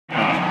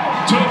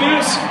to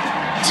this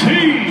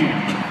team.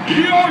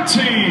 Your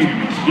team,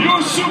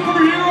 your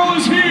superhero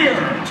is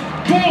here.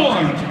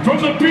 Born from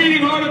the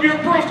beating heart of your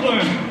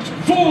Brooklyn.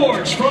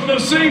 Forged from the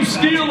same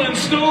steel and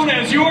stone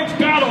as your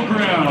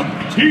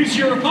battleground. He's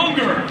your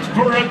hunger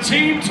for a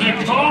team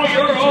to call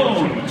your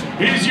own.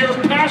 He's your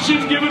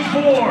passion given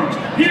form.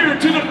 Here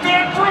to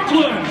defend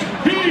Brooklyn,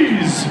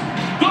 he's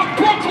the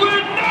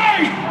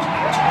BrooklyKnight!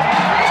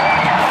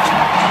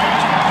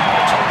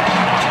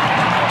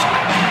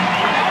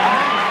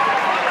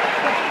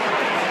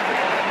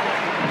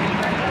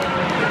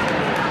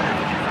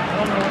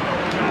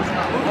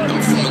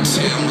 I'm from a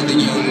town where the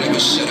young never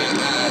shut our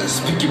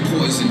eyes. Pick your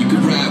poison, you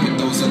can ride with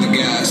those other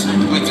guys.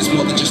 Life is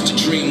more than just a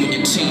dream when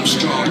your team's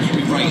strong.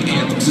 We write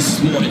anthems, this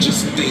is more than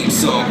just a theme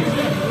song.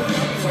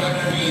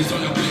 Bees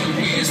on the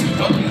bandways,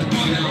 welcome to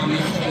Phenom,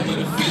 the home of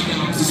the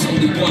phenoms. There's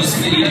only one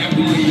city that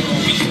we know,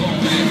 we call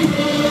that.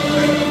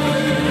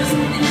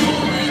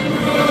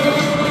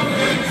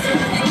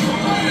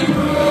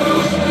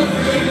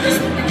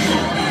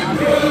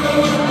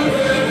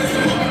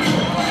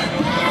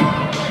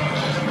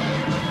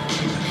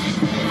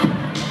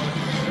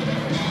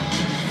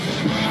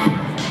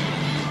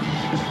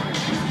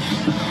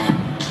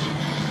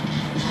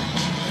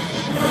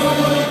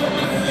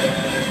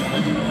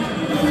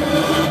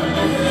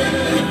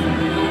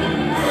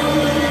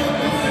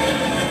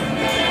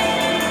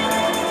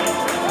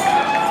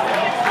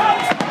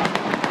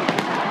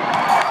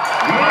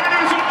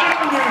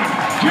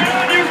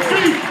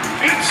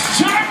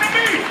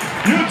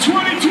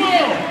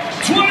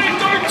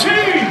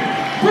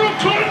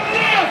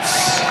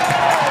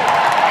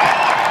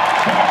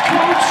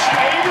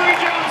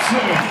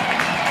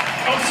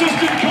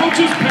 Assistant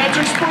coaches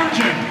Patrick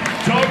Spurgeon,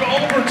 Doug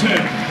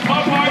Overton,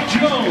 Popeye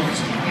Jones,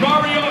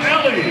 Mario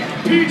Ellie,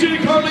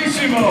 PJ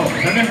Carlissimo,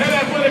 and the head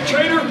athletic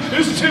trainer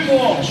is Tim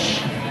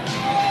Walsh.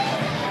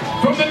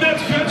 From the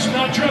Nets bench,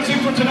 not dressing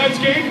for tonight's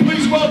game,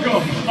 please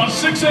welcome a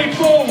 6'8"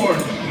 forward,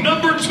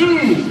 number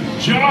 2,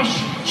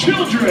 Josh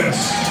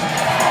Childress.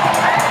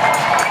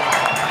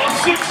 A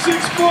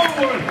 6'6"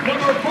 forward,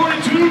 number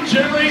 42,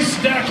 Jerry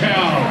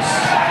Stackhouse.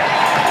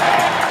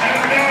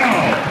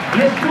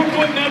 Your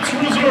Brooklyn Nets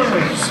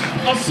reserves,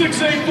 a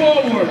 6'8"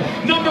 forward,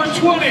 number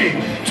 20,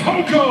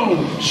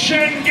 Toko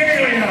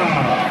Shengalia.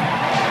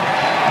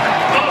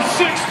 A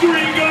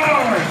 6'3"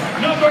 guard,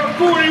 number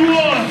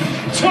 41,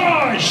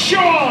 Ty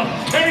Sean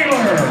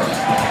Taylor.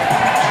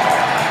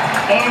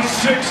 A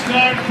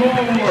 6'9"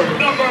 forward,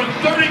 number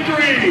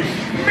 33,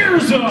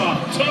 Mirza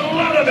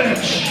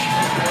Teletovic.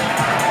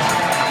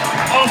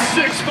 A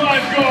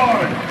 6'5"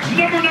 guard,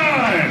 number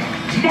 9,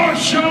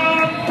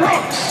 Marshawn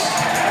Brooks.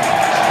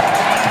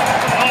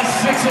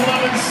 A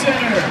 6'11"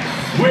 center,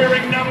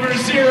 wearing number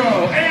 0,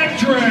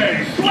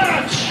 Andre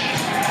Blatch.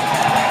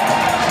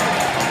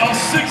 A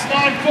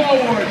 6'9"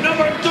 forward,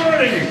 number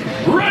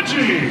 30,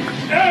 Reggie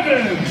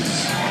Evans.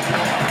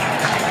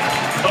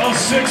 A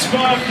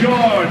 6'5"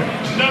 guard,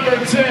 number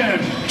 10,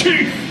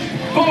 Keith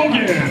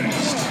Bogans.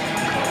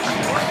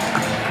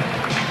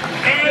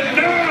 And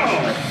now,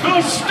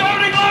 the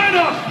starting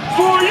lineup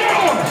for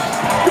your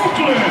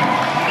Brooklyn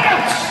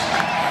Nets.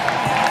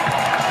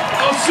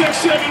 A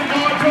 6'7"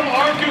 guard from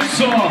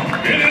Arkansas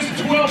in his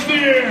 12th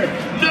year,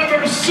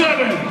 number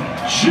 7,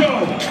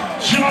 Joe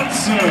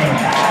Johnson.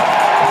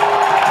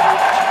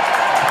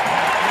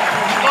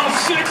 A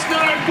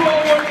 6'9"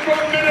 forward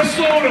from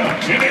Minnesota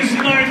in his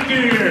 9th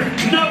year,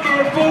 number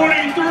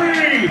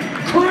 43,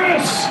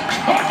 Chris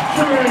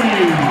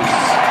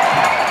Humphries.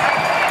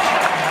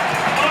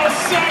 A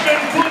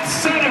 7-foot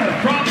center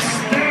from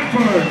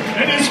Stanford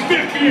in his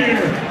 5th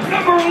year,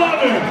 number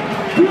 11,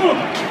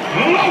 Brook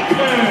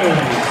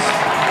Lopez.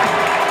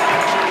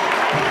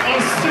 A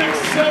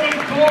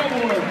 6'7"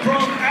 forward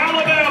from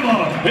Alabama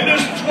in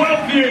his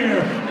 12th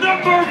year,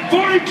 number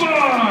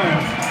 45,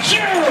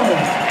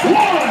 Gerald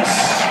Wallace.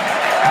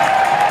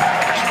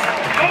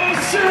 A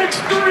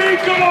 6'3"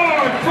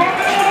 guard from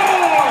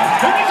Illinois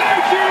in his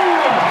 8th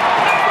year,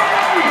 number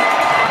 8,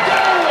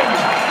 Darren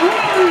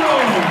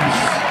Williams.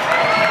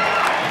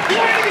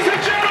 Ladies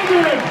and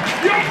gentlemen,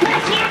 your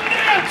Brooklyn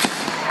Nets.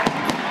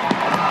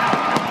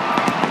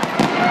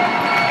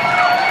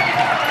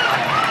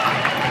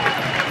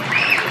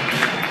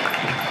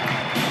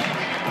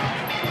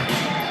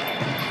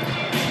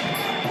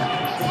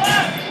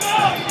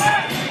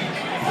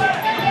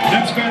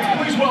 Nets fans,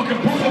 please welcome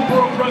Brooklyn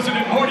Borough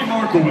President Marty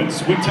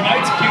Markowitz with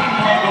tonight's game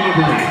ball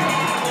delivery.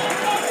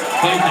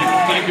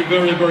 Thank you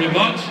very, very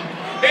much.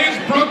 Is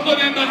Brooklyn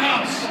in the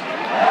house?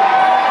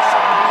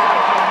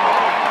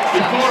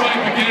 Before I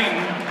begin,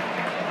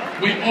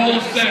 we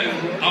all send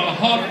our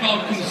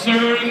heartfelt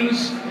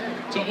concerns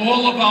to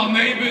all of our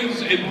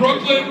neighbors in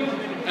Brooklyn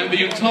and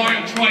the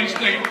entire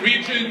tri-state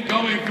region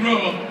going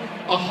through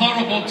a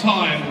horrible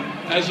time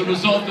as a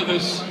result of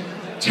this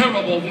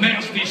terrible,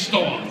 nasty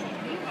storm.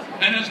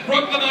 And as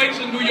Brooklynites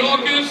and New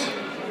Yorkers,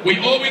 we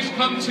always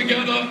come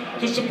together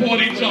to support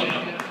each other.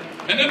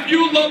 And if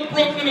you love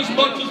Brooklyn as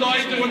much as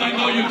I do, and I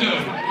know you do,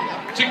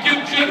 to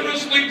give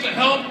generously to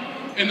help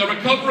in the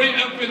recovery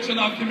efforts in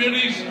our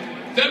communities,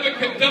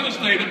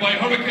 devastated by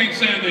Hurricane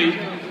Sandy.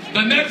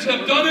 The Nets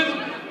have done it.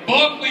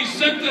 Barclays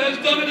Center has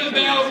done it, and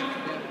now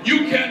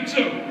you can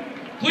too.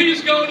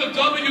 Please go to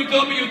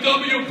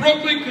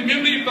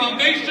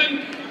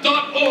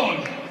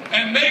www.brooklyn.communityfoundation.org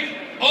and make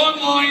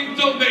online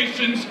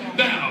donations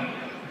now.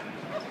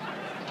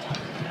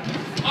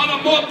 On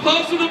a more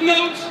positive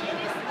note,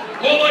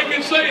 all I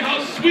can say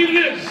how sweet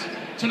it is.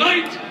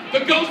 Tonight,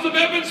 the ghost of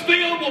Evans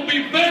Field will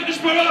be vanished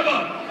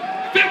forever.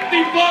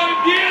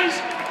 55 years,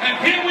 and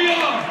here we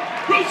are.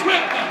 Bruce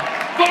Ratner,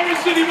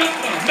 Forest City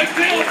Ratner,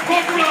 McNeil,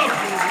 Parker out.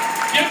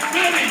 Get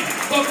ready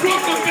for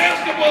Brooklyn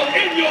basketball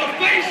in your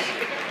face.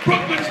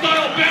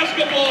 Brooklyn-style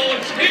basketball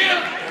is here.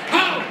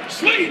 How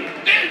sweet!